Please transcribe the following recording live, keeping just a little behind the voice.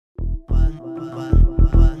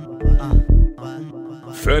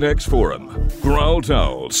FedEx Forum, Growl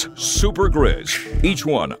Towels, Super Grizz, each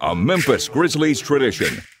one a Memphis Grizzlies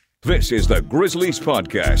tradition. This is the Grizzlies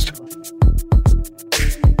Podcast.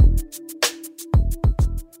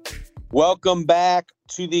 Welcome back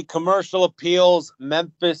to the Commercial Appeals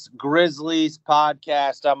Memphis Grizzlies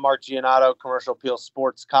Podcast. I'm Mark Giannotto, Commercial Appeals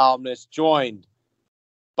sports columnist, joined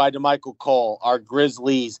by DeMichael Cole, our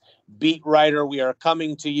Grizzlies beat writer. We are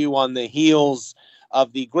coming to you on the heels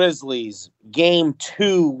of the Grizzlies' Game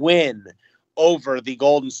 2 win over the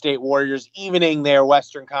Golden State Warriors, evening their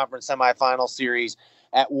Western Conference semifinal series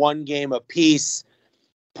at one game apiece.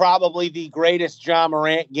 Probably the greatest Ja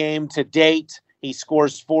Morant game to date. He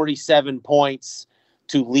scores 47 points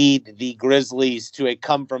to lead the Grizzlies to a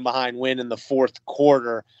come-from-behind win in the fourth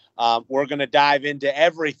quarter. We're going to dive into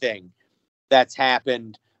everything that's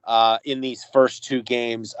happened in these first two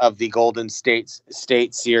games of the Golden State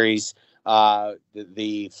series.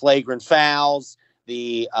 The flagrant fouls,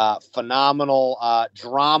 the phenomenal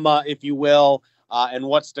drama, if you will, and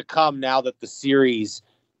what's to come now that the series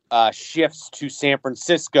shifts to San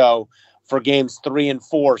Francisco for games 3 and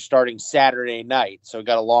 4 starting Saturday night. So we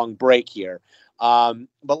got a long break here. But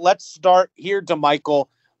let's start here, DeMichael.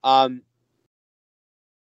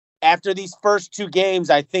 After these first two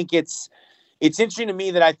games, I think it's interesting to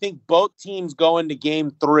me that I think both teams go into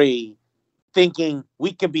game 3 thinking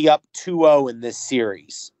we could be up 2-0 in this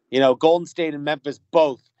series. You know, Golden State and Memphis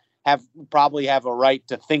both probably have a right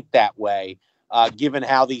to think that way, given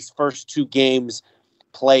how these first two games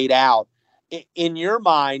played out. In your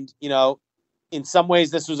mind, you know, in some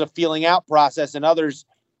ways this was a feeling out process, and others,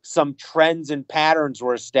 some trends and patterns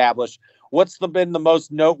were established. What's been the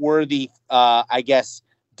most noteworthy,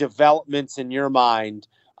 developments in your mind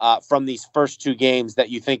from these first two games that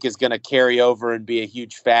you think is going to carry over and be a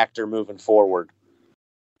huge factor moving forward?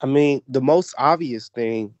 I mean, the most obvious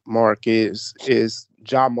thing, Mark, is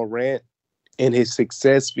Ja Morant and his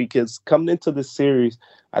success, because coming into the series,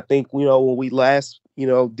 I think, you know, when we last,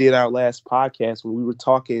 did our last podcast, when we were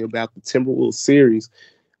talking about the Timberwolves series,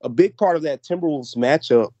 a big part of that Timberwolves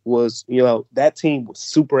matchup was, that team was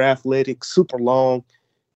super athletic, super long.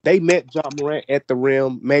 They met Ja Morant at the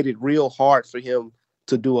rim, made it real hard for him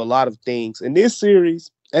to do a lot of things. In this series,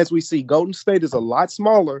 as we see, Golden State is a lot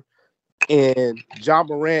smaller, and Ja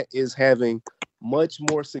Morant is having much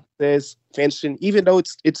more success finishing, even though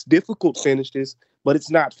it's difficult finishes, but it's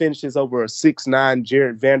not finishes over a 6'9"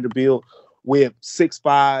 Jared Vanderbilt with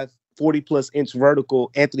 6'5", 40-plus inch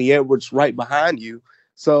vertical Anthony Edwards right behind you.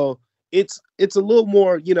 So it's a little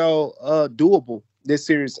more, doable this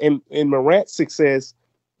series. And Morant's success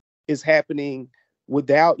is happening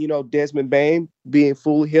without, Desmond Bane being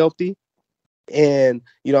fully healthy. And,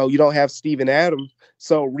 you don't have Steven Adams.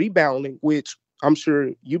 So rebounding, which I'm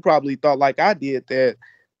sure you probably thought like I did,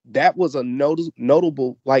 that was a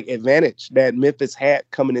notable advantage that Memphis had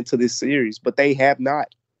coming into this series, but they have not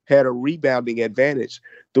had a rebounding advantage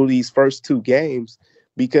through these first two games,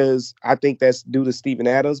 because I think that's due to Steven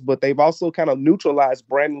Adams, but they've also kind of neutralized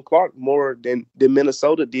Brandon Clark more than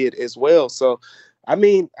Minnesota did as well. So, I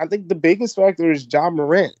mean, I think the biggest factor is Ja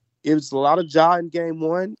Morant. It was a lot of Ja in game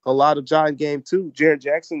 1, a lot of Ja in game 2, Jaren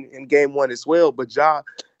Jackson in game 1 as well, but Ja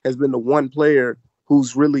has been the one player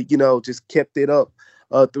who's really, just kept it up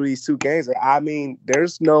through these two games. I mean,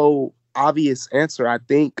 there's no obvious answer, I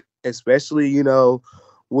think, especially,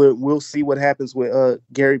 we'll see what happens with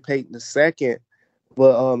Gary Payton II,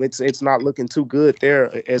 but it's not looking too good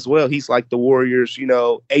there as well. He's like the Warriors,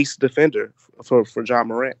 ace defender for Ja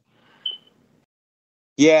Morant.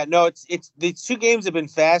 Yeah, no, it's these two games have been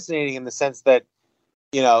fascinating in the sense that,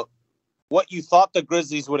 what you thought the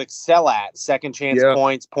Grizzlies would excel at, second chance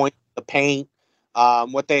points, point the paint,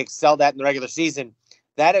 what they excelled at in the regular season,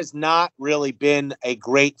 that has not really been a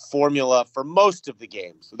great formula for most of the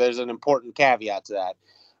games. So there's an important caveat to that.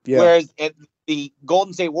 Yeah. Whereas at the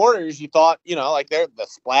Golden State Warriors, you thought, they're the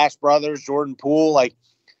Splash Brothers, Jordan Poole,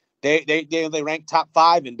 they ranked top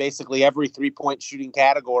 5 in basically every 3-point shooting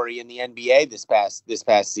category in the NBA this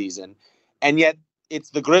past season. And yet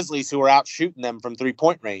it's the Grizzlies who are out shooting them from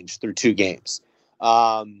 3-point range through 2 games.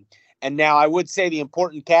 And now I would say the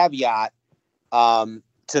important caveat to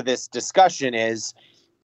this discussion is,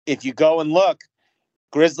 if you go and look,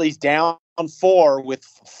 Grizzlies down 4 with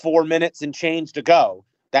 4 minutes and change to go.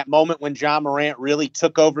 That moment when Ja Morant really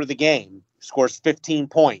took over the game, scores 15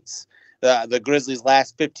 points. The Grizzlies'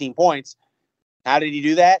 last 15 points. How did he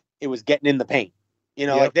do that? It was getting in the paint.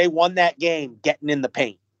 They won that game getting in the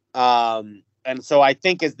paint. And so I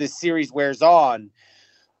think as this series wears on,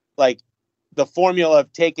 the formula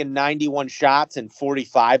of taking 91 shots and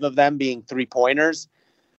 45 of them being 3-pointers,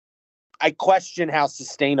 I question how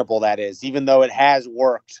sustainable that is, even though it has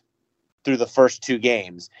worked through the first two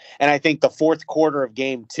games. And I think the fourth quarter of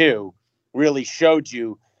game 2 really showed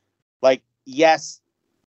you, like, yes,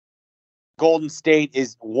 Golden State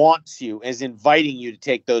wants you, is inviting you to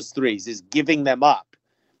take those threes, is giving them up.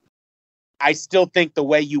 I still think the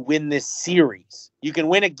way you win this series, you can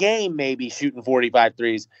win a game maybe shooting 45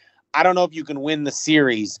 threes. I don't know if you can win the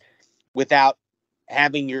series without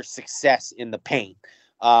having your success in the paint.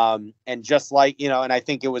 And just like, and I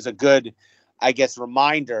think it was a good, I guess,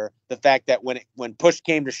 reminder, the fact that when push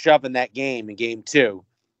came to shove in that game, in game 2,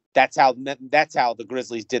 that's how the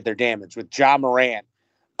Grizzlies did their damage, with Ja Morant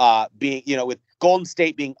being, with Golden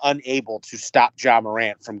State being unable to stop Ja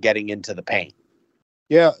Morant from getting into the paint.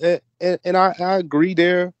 Yeah, and I agree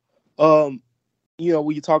there. When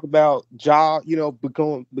you talk about Ja,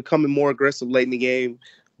 becoming more aggressive late in the game,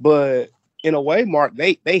 but in a way, Mark,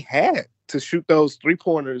 they had to shoot those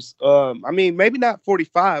 3-pointers. Maybe not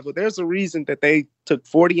 45, but there's a reason that they took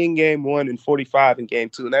 40 in game 1 and 45 in game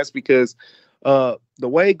 2, and that's because the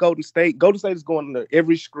way Golden State is going under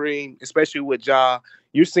every screen, especially with Ja.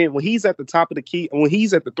 You're seeing when he's at the top of the key, and when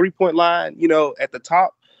he's at the 3-point line, at the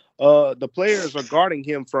top. The players are guarding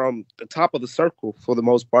him from the top of the circle for the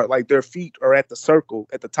most part. Like, their feet are at the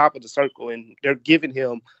top of the circle, and they're giving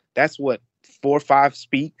him, that's what, 4 or 5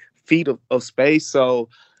 feet of space. So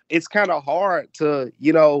it's kind of hard to,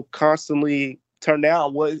 constantly turn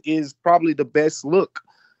down what is probably the best look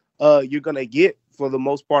you're going to get for the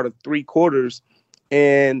most part of 3 quarters.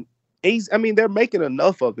 And they're making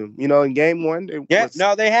enough of him, in game 1.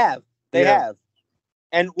 They have. They have.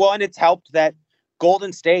 And it's helped that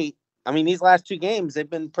Golden State, these last 2 games, they've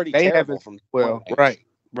been pretty terrible from right.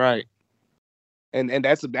 And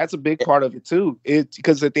that's a big part of it too. It's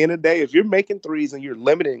because at the end of the day, if you're making threes and you're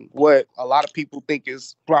limiting what a lot of people think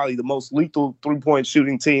is probably the most lethal 3-point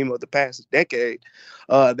shooting team of the past decade,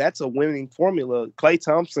 that's a winning formula. Klay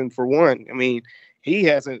Thompson, for one, he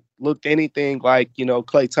hasn't looked anything like,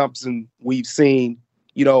 Klay Thompson we've seen,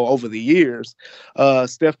 over the years.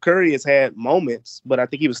 Steph Curry has had moments, but I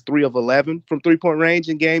think he was 3 of 11 from 3-point range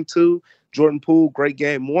in game 2. Jordan Poole, great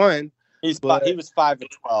game 1. He was 5 of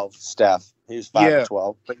 12, Steph. He was 5 of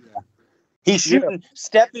 12. But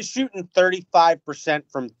Steph is shooting 35%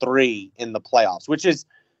 from 3 in the playoffs, which is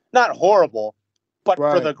not horrible, but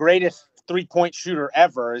for the greatest 3-point shooter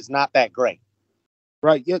ever, is not that great.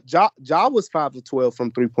 Right. Yeah. Ja was 5 of 12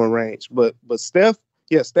 from 3-point range, but Steph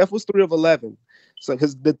was 3 of 11. So,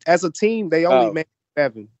 because as a team, they only made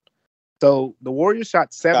 7. So the Warriors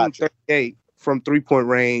shot 738 from 3-point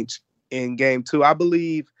range in game 2. I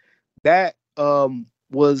believe that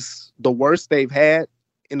was the worst they've had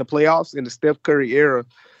in the playoffs in the Steph Curry era.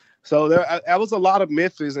 So that was a lot of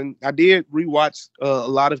misses, and I did rewatch a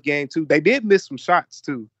lot of game 2. They did miss some shots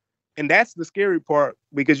too, and that's the scary part,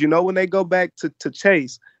 because when they go back to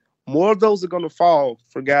chase, more of those are going to fall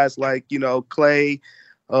for guys like Klay.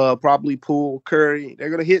 Probably Poole, Curry. They're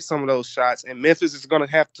going to hit some of those shots, and Memphis is going to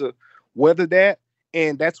have to weather that.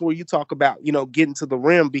 And that's where you talk about, getting to the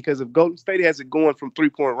rim, because if Golden State has it going from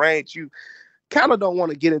 3-point range, you kind of don't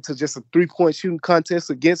want to get into just a 3-point shooting contest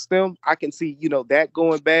against them. I can see, that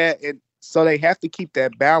going bad. And so they have to keep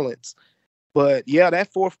that balance. But yeah,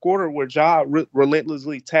 that fourth quarter where Ja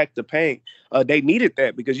relentlessly attacked the paint, they needed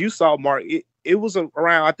that, because you saw, Mark, it was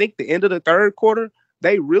around, I think, the end of the third quarter.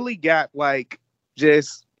 They really got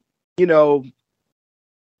just,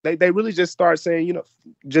 they really just start saying,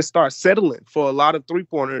 just start settling for a lot of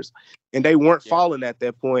 3-pointers, and they weren't falling at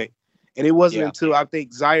that point. And it wasn't until, I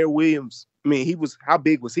think, Zaire Williams, how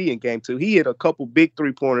big was he in game 2? He hit a couple big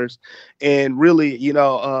 3-pointers and really,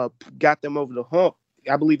 got them over the hump.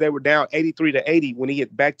 I believe they were down 83-80 when he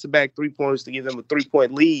hit back-to-back 3-pointers to give them a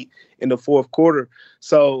 3-point lead in the fourth quarter.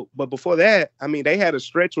 So, but before that, they had a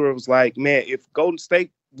stretch where it was like, man, if Golden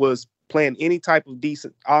State was playing any type of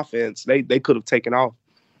decent offense, they could have taken off.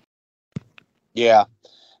 Yeah.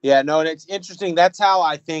 No, and it's interesting. That's how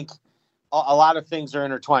I think a lot of things are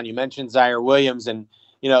intertwined. You mentioned Zaire Williams, and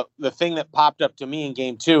the thing that popped up to me in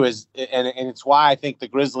game 2 is, and it's why I think the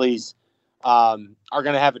Grizzlies are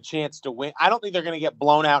going to have a chance to win. I don't think they're going to get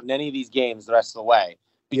blown out in any of these games the rest of the way,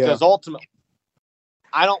 because ultimately,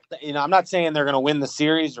 I'm not saying they're going to win the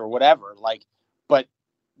series or whatever, but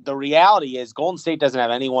the reality is Golden State doesn't have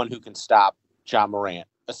anyone who can stop Ja Morant,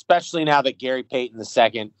 especially now that Gary Payton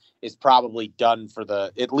II is probably done for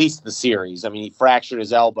at least the series. He fractured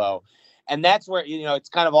his elbow, and that's where, it's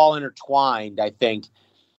kind of all intertwined. I think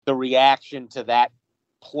the reaction to that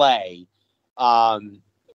play, when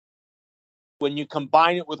you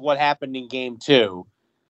combine it with what happened in game 2,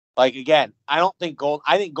 Like, again, I think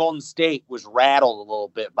Golden State was rattled a little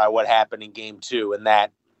bit by what happened in game 2, and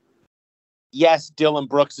that, yes, Dylan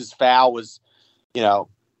Brooks's foul was,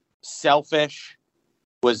 selfish,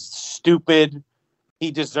 was stupid.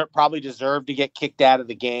 He probably deserved to get kicked out of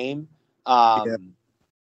the game. Yeah.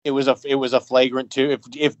 It was a flagrant 2.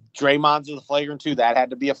 If Draymond's was a flagrant 2, that had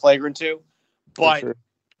to be a flagrant 2. But sure.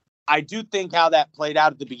 I do think how that played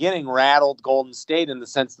out at the beginning rattled Golden State in the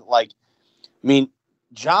sense that,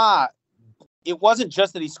 Ja, it wasn't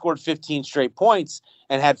just that he scored 15 straight points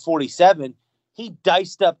and had 47. He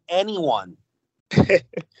diced up anyone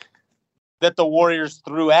that the Warriors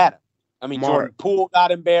threw at him. I mean, Mark. Jordan Poole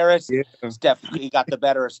got embarrassed. Yeah. He got the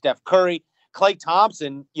better of Steph Curry. Klay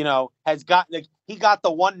Thompson, has gotten he got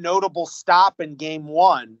the one notable stop in game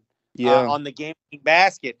 1 on the game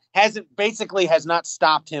basket. Has not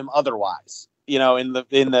stopped him otherwise. In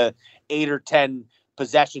the 8 or 10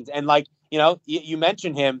 possessions, and you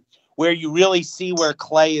mentioned him. Where you really see where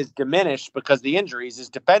Klay is diminished because of the injuries is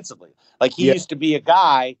defensively. Like, he used to be a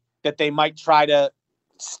guy that they might try to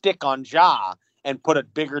stick on Ja and put a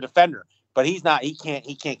bigger defender, but he's not. He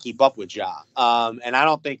can't keep up with Ja. And I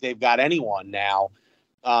don't think they've got anyone now.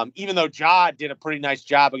 Even though Ja did a pretty nice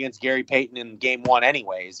job against Gary Payton in game 1,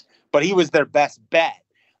 anyways, but he was their best bet.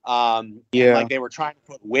 And they were trying to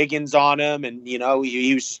put Wiggins on him, and he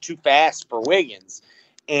was just too fast for Wiggins,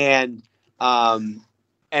 and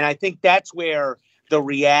I think that's where the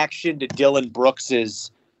reaction to Dylan Brooks's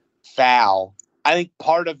foul, I think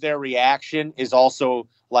part of their reaction is also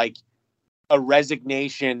like a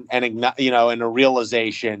resignation and a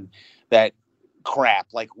realization that crap,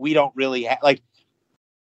 like, we don't really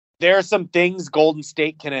there are some things Golden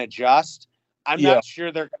State can adjust. I'm not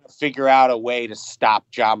sure they're going to figure out a way to stop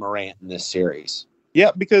Ja Morant in this series.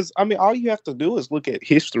 Yeah, because, all you have to do is look at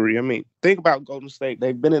history. Think about Golden State.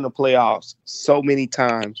 They've been in the playoffs so many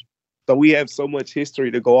times. So we have so much history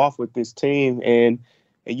to go off with this team. And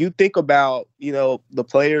you think about, the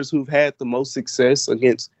players who've had the most success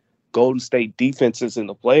against Golden State defenses in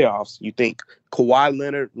the playoffs. You think Kawhi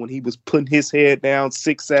Leonard, when he was putting his head down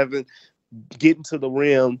 6'7", getting to the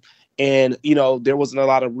rim, and, there wasn't a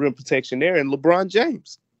lot of rim protection there. And LeBron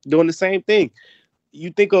James doing the same thing. You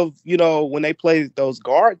think of, when they played those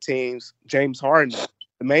guard teams, James Harden,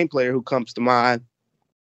 the main player who comes to mind,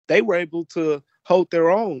 they were able to hold their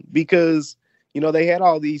own because, they had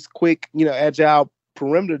all these quick, agile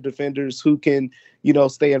perimeter defenders who can,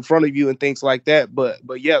 stay in front of you and things like that. But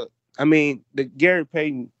yeah, the Gary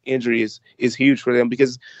Payton injury is huge for them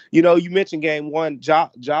because, you mentioned game 1, Ja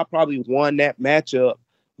probably won that matchup,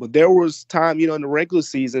 but there was time, in the regular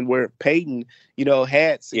season where Payton,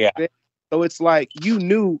 had success. Yeah. So it's like you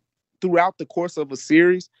knew throughout the course of a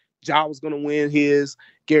series, Ja was going to win his,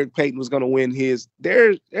 Gary Payton was going to win his.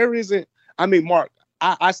 There isn't. Mark,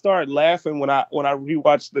 I started laughing when I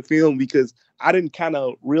rewatched the film because I didn't kind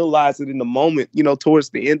of realize it in the moment.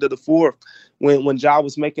 Towards the end of the fourth, when Ja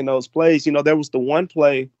was making those plays, there was the one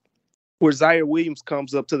play where Zaire Williams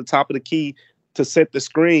comes up to the top of the key to set the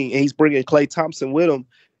screen, and he's bringing Klay Thompson with him,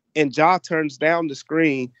 and Ja turns down the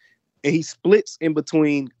screen. And he splits in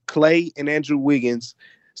between Klay and Andrew Wiggins,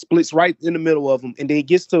 splits right in the middle of them, and then he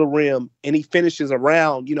gets to the rim, and he finishes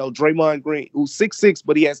around, Draymond Green, who's 6'6",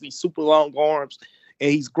 but he has these super long arms, and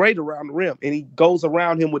he's great around the rim, and he goes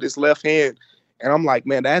around him with his left hand. And I'm like,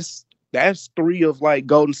 man, that's 3 of,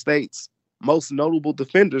 Golden State's most notable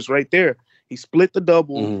defenders right there. He split the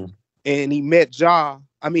double, and he met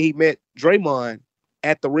Draymond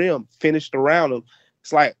at the rim, finished around him.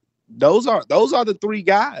 It's like, those are the 3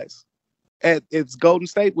 guys. It's Golden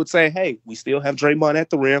State would say, hey, we still have Draymond at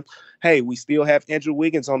the rim. Hey, we still have Andrew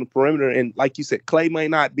Wiggins on the perimeter. And like you said, Klay may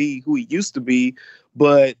not be who he used to be,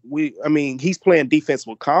 but he's playing defense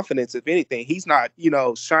with confidence. If anything, he's not,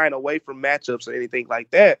 shying away from matchups or anything like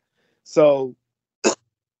that. So,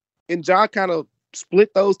 and Ja kind of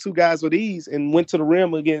split those 2 guys with ease and went to the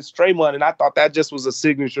rim against Draymond. And I thought that just was a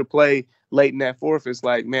signature play late in that fourth. It's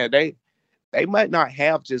like, man, they might not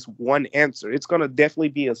have just one answer. It's going to definitely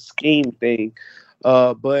be a scheme thing.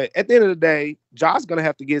 But at the end of the day, Ja's going to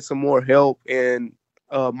have to get some more help. And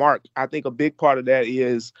Mark, I think a big part of that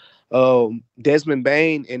is Desmond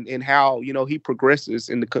Bane and how, he progresses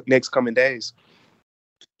in the next coming days.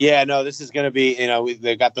 Yeah, no, this is going to be,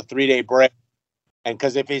 they got the 3-day break. And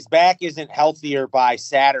because if his back isn't healthier by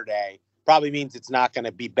Saturday, probably means it's not going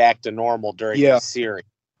to be back to normal during the series.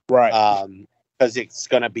 Right. Because it's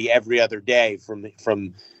going to be every other day from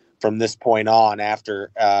this point on after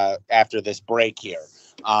this break here.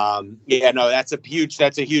 That's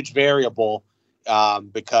a huge variable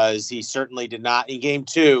because he certainly did not in game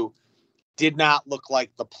 2 did not look like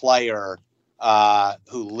the player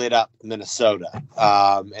who lit up Minnesota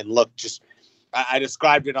and looked just. I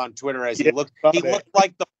described it on Twitter as he looked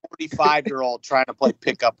like the 45-year-old trying to play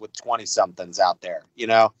pickup with 20-somethings out there. You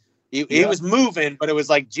know, he was moving, but it was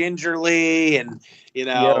like gingerly, and he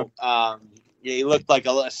looked like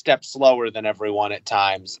a step slower than everyone at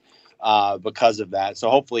times because of that. So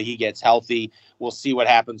hopefully he gets healthy. We'll see what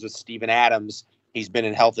happens with Steven Adams. He's been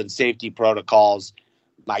in health and safety protocols.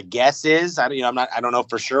 My guess is, I don't know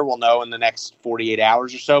for sure. We'll know in the next 48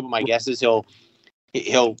 hours or so. But my guess is he'll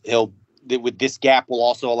with this gap will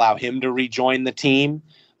also allow him to rejoin the team.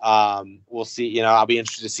 We'll see. You know, I'll be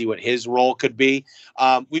interested to see what his role could be.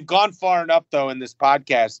 We've gone far enough though in this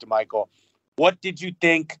podcast, Michael. What did you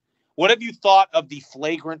think? What have you thought of the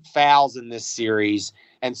flagrant fouls in this series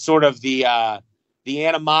and sort of the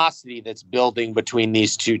animosity that's building between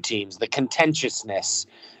these two teams, the contentiousness,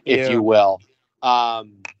 if you will?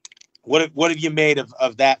 What have you made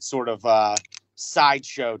of that sort of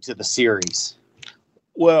sideshow to the series?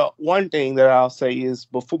 Well, one thing that I'll say is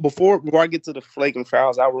before I get to the flagrant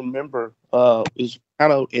fouls, I remember it was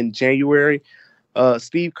kind of in January.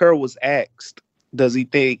 Steve Kerr was asked, does he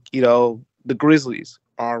think, the Grizzlies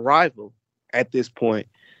are a rival at this point?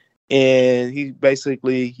 And he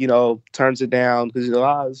basically, turns it down because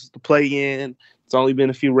it's the play-in. It's only been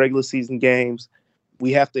a few regular season games.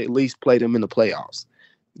 We have to at least play them in the playoffs.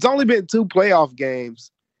 It's only been 2 playoff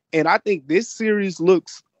games, and I think this series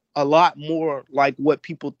looks a lot more like what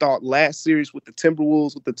people thought last series with the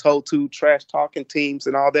Timberwolves, with the toe-to trash-talking teams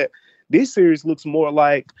and all that. This series looks more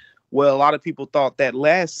like, well, a lot of people thought that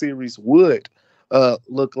last series would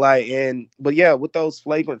look like. But yeah, with those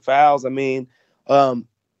flagrant fouls, I mean,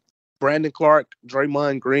 Brandon Clark,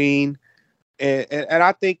 Draymond Green, and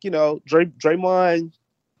I think, Draymond,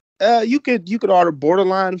 you could order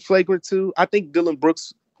borderline flagrant too. I think Dillon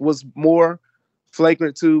Brooks was more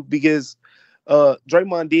flagrant too because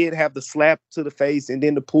Draymond did have the slap to the face and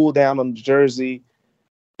then the pull down on the jersey.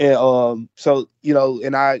 And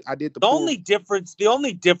and I did the only difference. The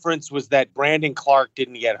only difference was that Brandon Clark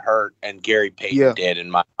didn't get hurt and Gary Payton did, in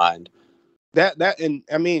my mind. But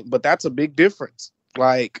that's a big difference.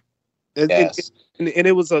 Like, yes. And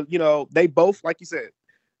it was they both, like you said,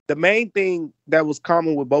 the main thing that was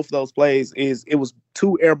common with both of those plays is it was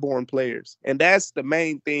 2 airborne players, and that's the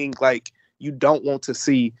main thing. Like, you don't want to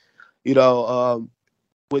see.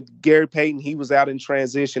 With Gary Payton, he was out in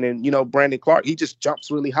transition, and Brandon Clark, he just jumps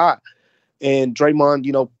really high, and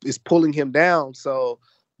Draymond, is pulling him down. So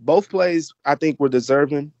both plays, I think, were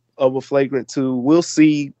deserving of a flagrant 2. We'll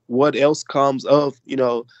see what else comes of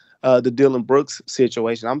the Dillon Brooks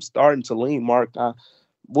situation. I'm starting to lean, Mark. I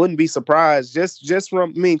wouldn't be surprised just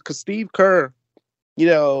from because Steve Kerr,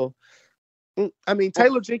 Taylor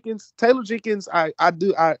Jenkins, I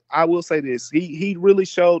will say this. He really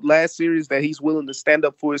showed last series that he's willing to stand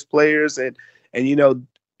up for his players and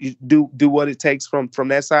do what it takes from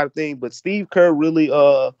that side of things. But Steve Kerr really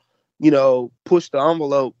pushed the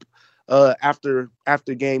envelope after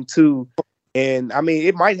game 2. And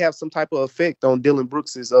it might have some type of effect on Dillon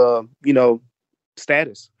Brooks's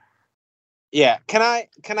status. Yeah. I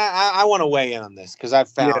want to weigh in on this because I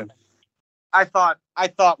found I thought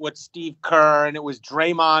with Steve Kerr, and it was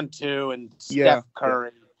Draymond too, and Steph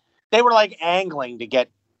Curry, they were like angling to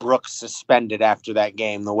get Brooks suspended after that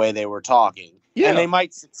game, the way they were talking. Yeah. And they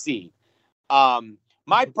might succeed.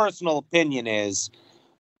 My personal opinion is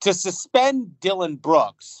to suspend Dillon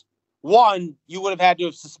Brooks, one, you would have had to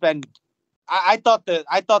have suspended. I thought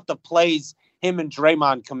the plays him and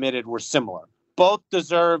Draymond committed were similar. Both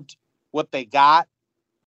deserved what they got.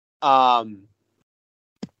 And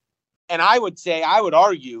I would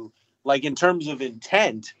argue, like, in terms of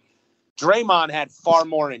intent, Draymond had far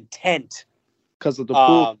more intent because of the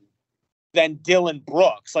pool than Dillon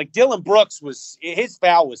Brooks. Like, Dillon Brooks his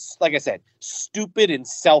foul was, like I said, stupid and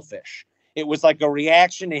selfish. It was like a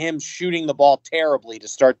reaction to him shooting the ball terribly to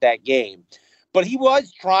start that game. But he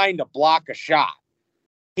was trying to block a shot.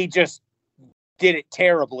 He just did it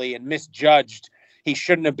terribly and misjudged. He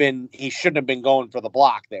shouldn't have been going for the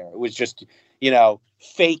block there. It was just,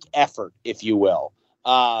 fake effort, if you will.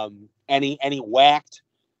 And he whacked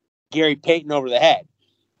Gary Payton over the head.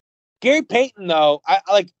 Gary Payton, though, I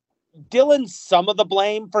like Dillon's some of the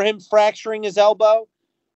blame for him fracturing his elbow,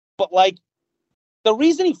 but like the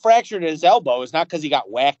reason he fractured his elbow is not because he got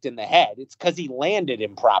whacked in the head. It's because he landed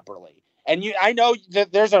improperly. And I know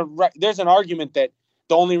that there's an argument that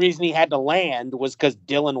the only reason he had to land was because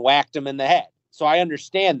Dillon whacked him in the head. So I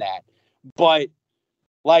understand that, but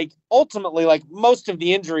like ultimately, like most of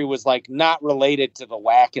the injury was like not related to the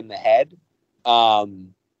whack in the head.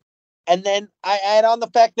 And then I add on the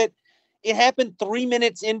fact that it happened 3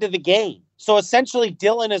 minutes into the game. So essentially,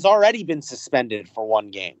 Dillon has already been suspended for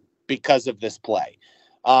one game because of this play.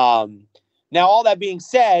 Now, all that being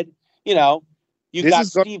said, you got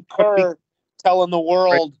Steve Kerr telling the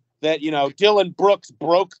world that, Dillon Brooks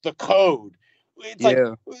broke the code. It's like,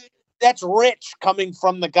 that's rich coming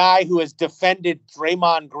from the guy who has defended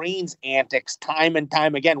Draymond Green's antics time and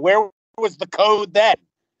time again. Where was the code then?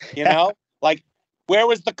 Like, where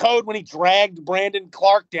was the code when he dragged Brandon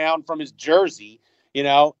Clark down from his jersey?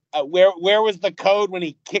 Where was the code when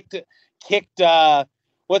he kicked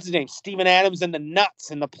what's his name, Steven Adams in the nuts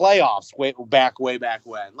in the playoffs way back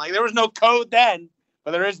when? Like, there was no code then,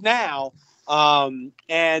 but there is now.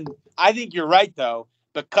 And I think you're right, though,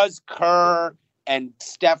 because Kerr and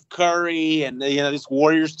Steph Curry and this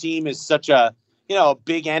Warriors team is such a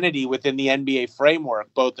big entity within the NBA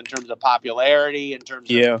framework, both in terms of popularity, in terms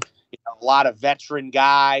of a lot of veteran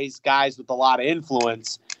guys with a lot of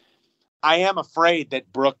influence. I am afraid that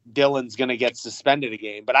Dillon's going to get suspended a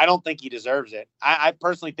game, but I don't think he deserves it. I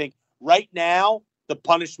personally think right now the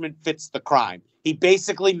punishment fits the crime. He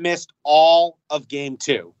basically missed all of game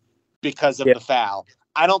 2 because of the foul.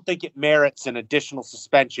 I don't think it merits an additional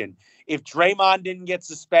suspension. If Draymond didn't get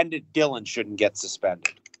suspended, Dillon shouldn't get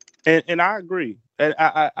suspended. And I agree. And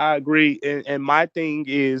I agree. And my thing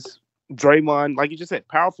is Draymond, like you just said,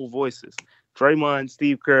 powerful voices. Draymond,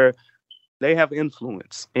 Steve Kerr, they have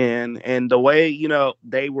influence. And the way,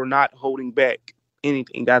 they were not holding back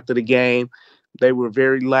anything after the game. They were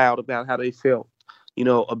very loud about how they felt,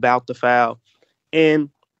 about the foul. And,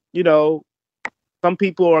 some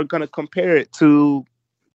people are going to compare it to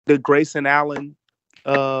the Grayson Allen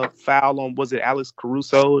foul on, was it Alex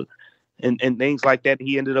Caruso and things like that.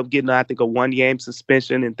 He ended up getting, I think, a 1-game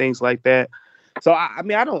suspension and things like that. So I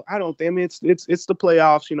don't think it's the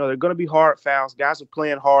playoffs. They're going to be hard fouls. Guys are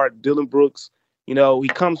playing hard. Dillon Brooks, he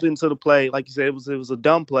comes into the play, like you said, it was a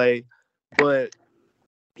dumb play, but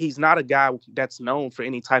he's not a guy that's known for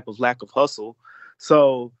any type of lack of hustle.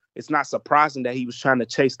 So it's not surprising that he was trying to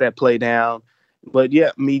chase that play down. But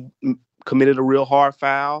committed a real hard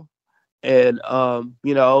foul, and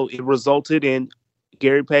it resulted in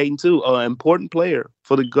Gary Payton too, an important player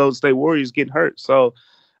for the Golden State Warriors, getting hurt. So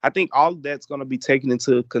I think all of that's going to be taken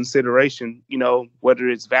into consideration, whether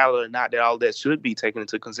it's valid or not, that all that should be taken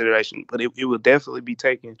into consideration. But it will definitely be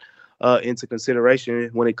taken into consideration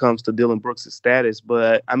when it comes to Dillon Brooks' status.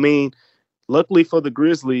 But, luckily for the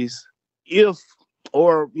Grizzlies, if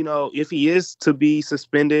he is to be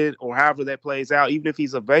suspended or however that plays out, even if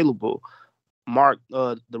he's available, Mark,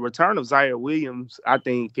 the return of Zaire Williams, I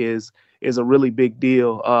think, is a really big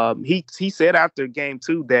deal. He said after game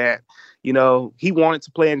 2 that, he wanted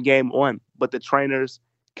to play in game 1, but the trainers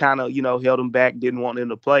kind of, held him back, didn't want him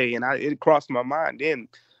to play. And it crossed my mind then.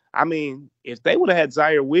 If they would have had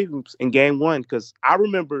Zaire Williams in game 1, because I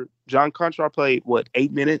remember John Conchar played,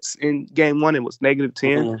 8 minutes in game 1, it was -10.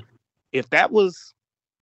 Mm-hmm. If that was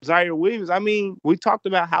Zaire Williams, we talked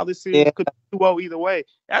about how this series could go either way.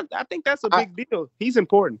 I think that's a big deal. He's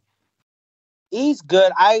important. He's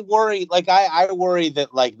good. I worry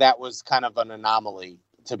that that was kind of an anomaly,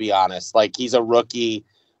 to be honest. Like, he's a rookie.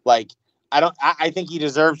 Like, I think he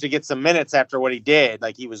deserves to get some minutes after what he did.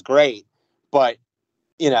 Like, he was great, but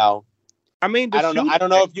I don't know. I don't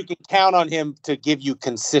know if you can count on him to give you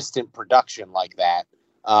consistent production like that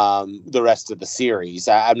the rest of the series.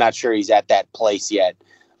 I'm not sure he's at that place yet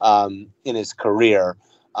in his career.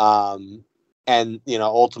 And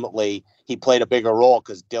ultimately he played a bigger role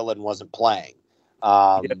because Dillon wasn't playing.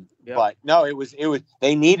 But no, it was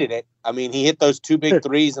they needed it. He hit those 2 big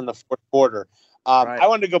threes in the fourth quarter. Right. I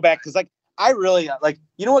wanted to go back because I really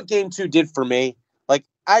what game 2 did for me.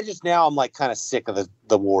 I'm kind of sick of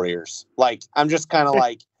the Warriors. I'm just kind of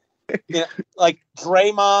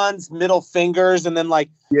Draymond's middle fingers, and then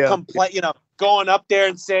going up there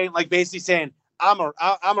and saying, basically saying, I'm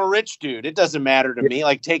a rich dude. It doesn't matter to me.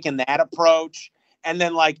 Taking that approach, and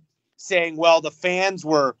then saying, well, the fans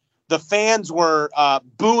were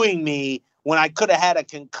booing me when I could have had a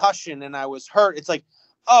concussion and I was hurt. It's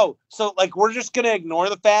so we're just gonna ignore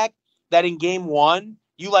the fact that in game 1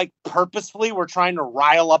 you purposefully were trying to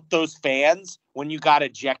rile up those fans when you got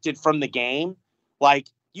ejected from the game.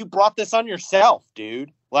 You brought this on yourself,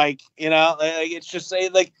 dude. It's just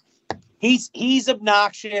he's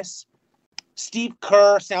obnoxious. Steve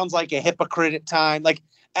Kerr sounds like a hypocrite at times.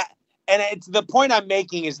 And it's the point I'm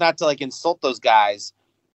making is not to insult those guys.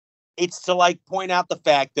 It's to point out the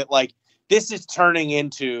fact that this is turning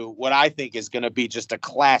into what I think is going to be just a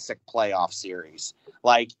classic playoff series.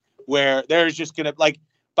 Where there's just going to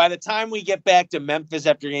by the time we get back to Memphis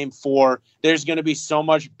after game 4, there's going to be so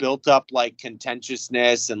much built up like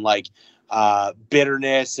contentiousness and like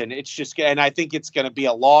bitterness. And it's just, and I think it's going to be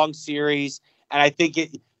a long series. And I think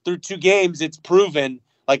through 2 games, it's proven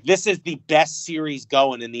like this is the best series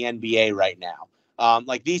going in the NBA right now.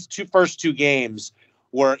 Like these first two games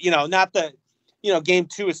were, not the, game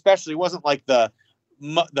 2 especially wasn't like the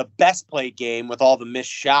best played game with all the missed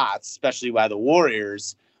shots, especially by the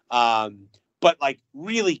Warriors. But like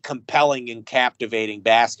really compelling and captivating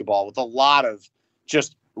basketball with a lot of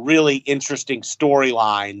just really interesting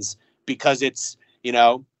storylines because it's,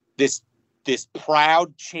 this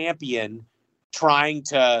proud champion trying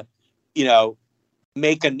to,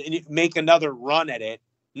 make another run at it,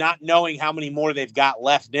 not knowing how many more they've got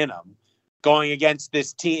left in them, going against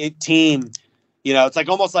this team. It's like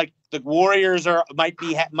almost like the Warriors might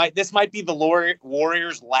be the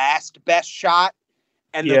Warriors' last best shot,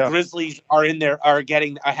 and the Grizzlies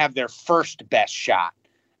have their first best shot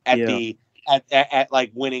at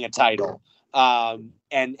like winning a title.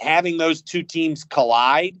 And having those two teams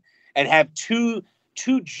collide and have two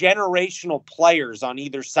generational players on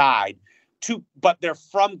either side, but they're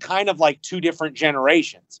from kind of like 2 different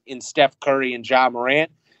generations in Steph Curry and Ja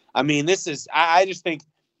Morant. I mean, this is I think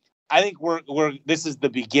this is the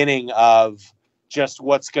beginning of just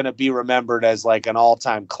what's going to be remembered as like an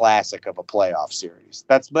all-time classic of a playoff series.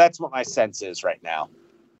 That's what my sense is right now.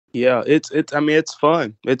 Yeah, it's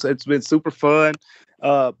fun. It's been super fun.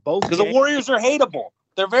 Both because the Warriors are hateable.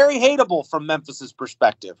 They're very hateable from Memphis's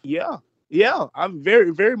perspective. Yeah, I'm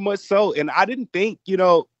very, very much so. And I didn't think,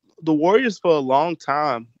 the Warriors for a long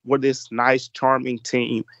time were this nice, charming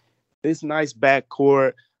team, this nice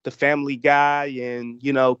backcourt, the family guy, and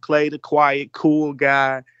Klay, the quiet, cool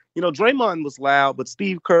guy. Draymond was loud, but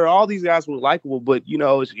Steve Kerr, all these guys were likable. But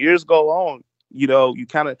as years go on, you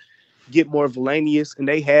kind of get more villainous, and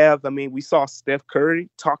they have. I mean, we saw Steph Curry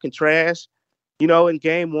talking trash. In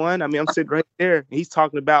game 1, I mean, I'm sitting right there, and he's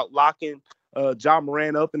talking about locking Ja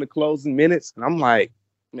Morant up in the closing minutes. And I'm like,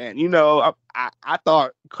 man, I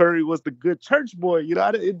thought Curry was the good church boy.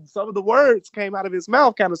 Some of the words came out of his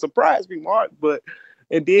mouth kind of surprised me, Mark.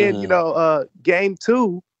 And then, game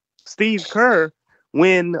 2, Steve Kerr,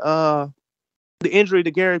 when the injury to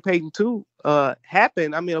Gary Payton II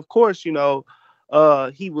happened, I mean, of course, he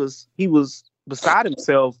was beside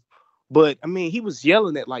himself. But I mean, he was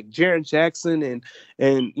yelling at like Jaren Jackson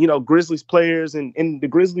and Grizzlies players and the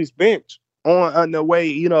Grizzlies bench on their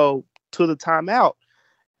way, to the timeout.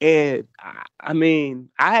 And I mean,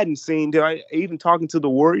 I hadn't seen even talking to the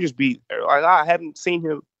Warriors beat, like I haven't seen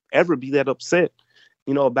him ever be that upset,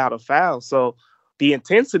 about a foul. So the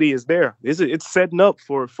intensity is there. It's setting up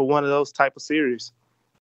for one of those type of series.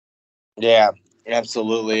 Yeah,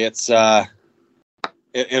 absolutely. It's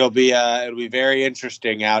It'll be very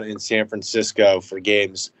interesting out in San Francisco for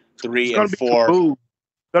games 3 and 4. There's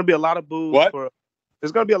gonna be a lot of boos.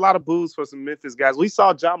 There's gonna be a lot of boos for some Memphis guys. We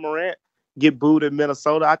saw Ja Morant get booed in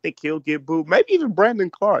Minnesota. I think he'll get booed. Maybe even Brandon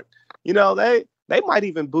Clark. They might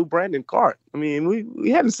even boo Brandon Clark. I mean,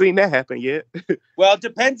 we haven't seen that happen yet. Well, it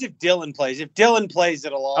depends if Dylan plays. If Dylan plays,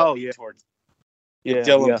 it'll all be towards. If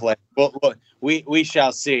Dylan plays, well, we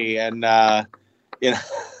shall see. And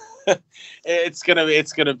it's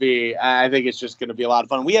gonna be. I think it's just gonna be a lot of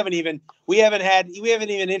fun. We haven't even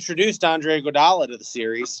introduced Andre Iguodala to the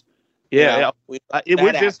series. We're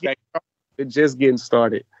just getting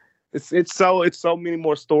started. It's so many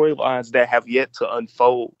more storylines that have yet to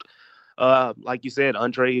unfold. Like you said,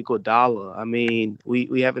 Andre Iguodala. I mean,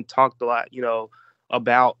 we haven't talked a lot,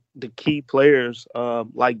 about the key players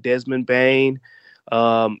like Desmond Bane,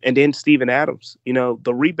 and then Steven Adams.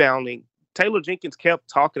 The rebounding. Taylor Jenkins kept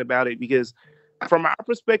talking about it because from our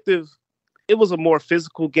perspective, it was a more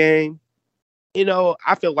physical game.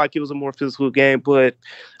 I felt like it was a more physical game, but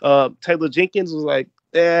Taylor Jenkins was like,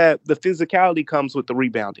 the physicality comes with the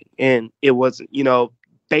rebounding. And it wasn't,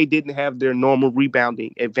 they didn't have their normal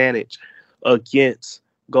rebounding advantage against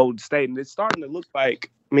Golden State. And it's starting to look like,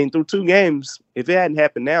 I mean, through 2 games, if it hadn't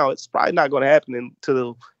happened now, it's probably not going to happen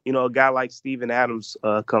until, a guy like Steven Adams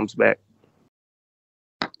comes back.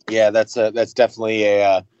 Yeah, that's definitely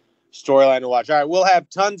a storyline to watch. All right, we'll have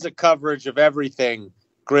tons of coverage of everything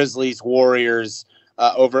Grizzlies, Warriors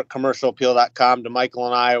over at commercialappeal.com. DeMichael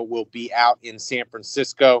and I will be out in San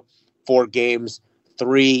Francisco for games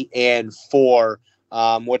 3 and 4.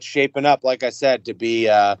 What's shaping up, like I said, to be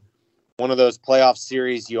one of those playoff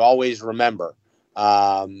series you always remember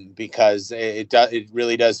because it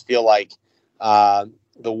really does feel like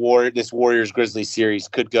this Warriors Grizzlies series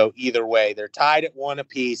could go either way. They're tied at 1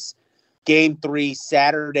 apiece. Game 3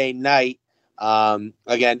 Saturday night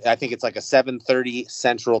Again, I think it's like a 7:30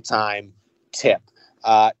 Central Time tip.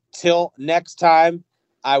 Till next time,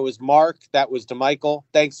 I was Mark. That was DeMichael.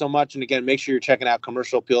 Thanks so much. And again, make sure you're checking out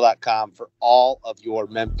commercialappeal.com for all of your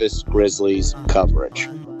Memphis Grizzlies coverage.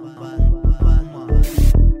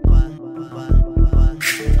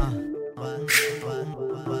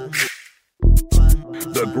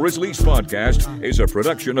 The Grizzlies Podcast is a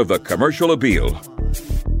production of the Commercial Appeal.